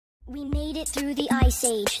We made it through the Ice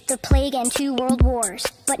Age, the Plague and 2 world wars.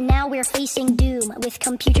 But now we're facing doom, with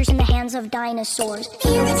computers in the hands of dinosaurs.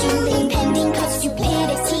 Fear the doom impending, cause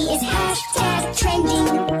stupidity is hashtag trending.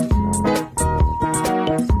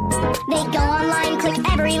 They go online, click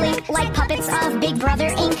every link, like puppets of Big Brother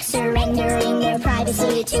Inc., surrendering their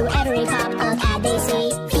privacy to every pop-up ad they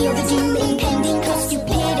see. Fear the doom impending, cause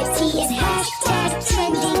stupidity is hashtag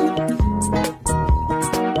trending.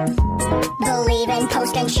 Believe and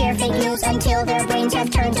post and share fake news until their brains have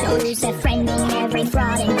turned to ooze, befriending every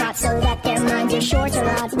fraud and bot so that their minds are short or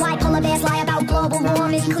odds. Why polar bears lie about global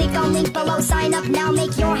warming? Click on link below, sign up now,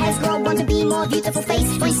 make your hairs grow. Want to be more beautiful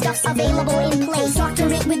face? Free stuff's available in place.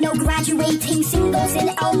 Doctorate with no graduating, singles in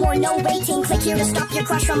Elmore, no rating. Click here to stop your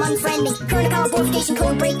crush from unfriending. Current verification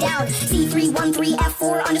code breakdown: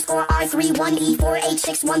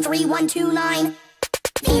 C313F4_R31E4H6131129.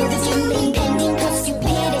 Fear the doom impending, cause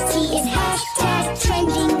stupidity is hashtag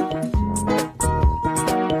trending.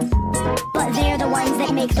 But they're the ones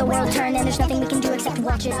that make the world turn, and there's nothing we can do except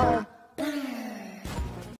watch it all burn.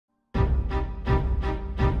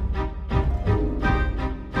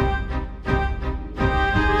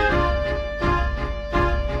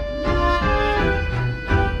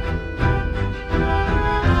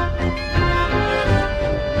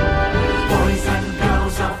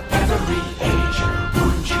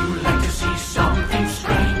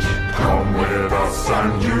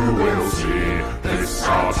 And you will see this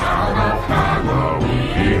our town of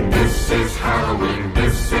Halloween. This is Halloween,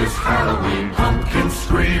 this is Halloween. Pumpkins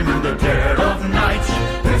scream in the dead of night.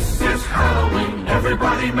 This is Halloween,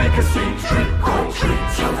 everybody make a scene. Trick or treat,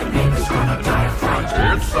 till the neighbor's gonna die of fright.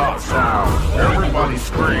 It's our town, everybody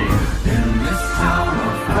scream. In this town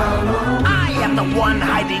of Halloween, I am the one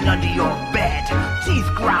hiding under your bed, teeth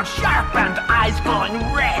ground sharp and eyes glowing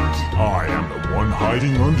red. I am the one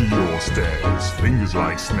hiding under your stairs, fingers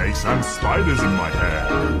like snakes and spiders in my hair.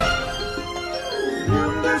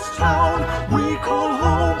 In this town we call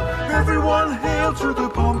home, everyone hail to the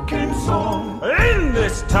pumpkin song. In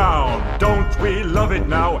this town, don't we love it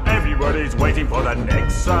now? Everybody's waiting for the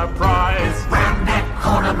next surprise. Round that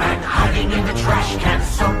corner man hiding in the trash can,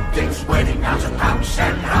 something's waiting now to pounce,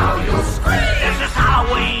 and how you'll scream. This is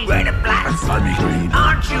Halloween, red and black And slimy green.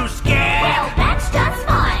 Aren't you scared? Well, that's just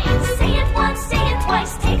fine. Say it once, say it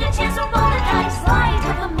twice. Take a chance or roll the dice. Fly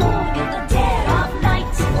to the moon in the dead of night.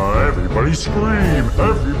 Everybody scream,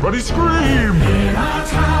 everybody scream. In our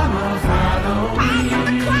town of Halloween, I am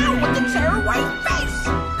the clown with the terror white face.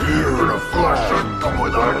 Here in a flash and come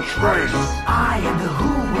without a trace. I am the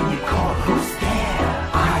who when you call who's there.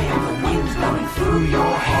 I am the wind blowing through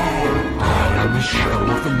your hair. I am the shadow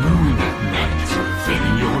of the moon at night,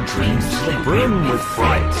 filling your dreams to the brim with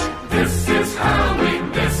fright. This is Halloween,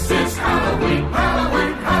 this is Halloween.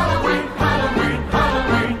 Halloween, Halloween, Halloween,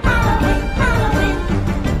 Halloween, Halloween, Halloween.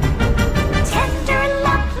 Tender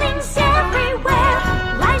lumplings everywhere.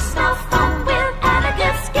 Life's no fun, we'll ever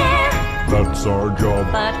get scared. That's our job.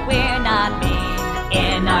 But we're not mean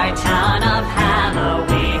in our town of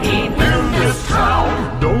Halloween. In this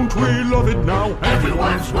town, Don't we love it now?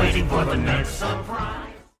 everyone's waiting for the next surprise.